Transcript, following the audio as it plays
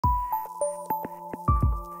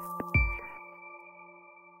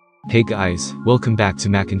Hey guys, welcome back to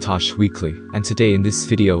Macintosh Weekly, and today in this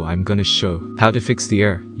video I'm gonna show how to fix the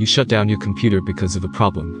error you shut down your computer because of a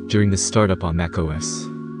problem during the startup on macOS.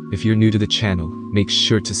 If you're new to the channel, make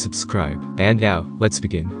sure to subscribe. And now, let's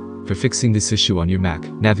begin. For fixing this issue on your Mac,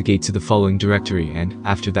 navigate to the following directory and,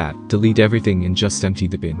 after that, delete everything and just empty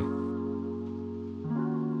the bin.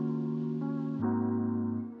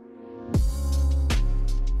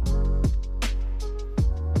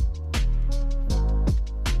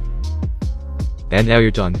 And now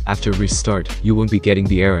you're done. After restart, you won't be getting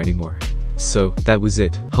the error anymore. So, that was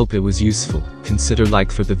it. Hope it was useful. Consider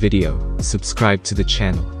like for the video, subscribe to the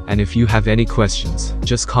channel, and if you have any questions,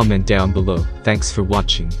 just comment down below. Thanks for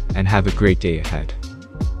watching, and have a great day ahead.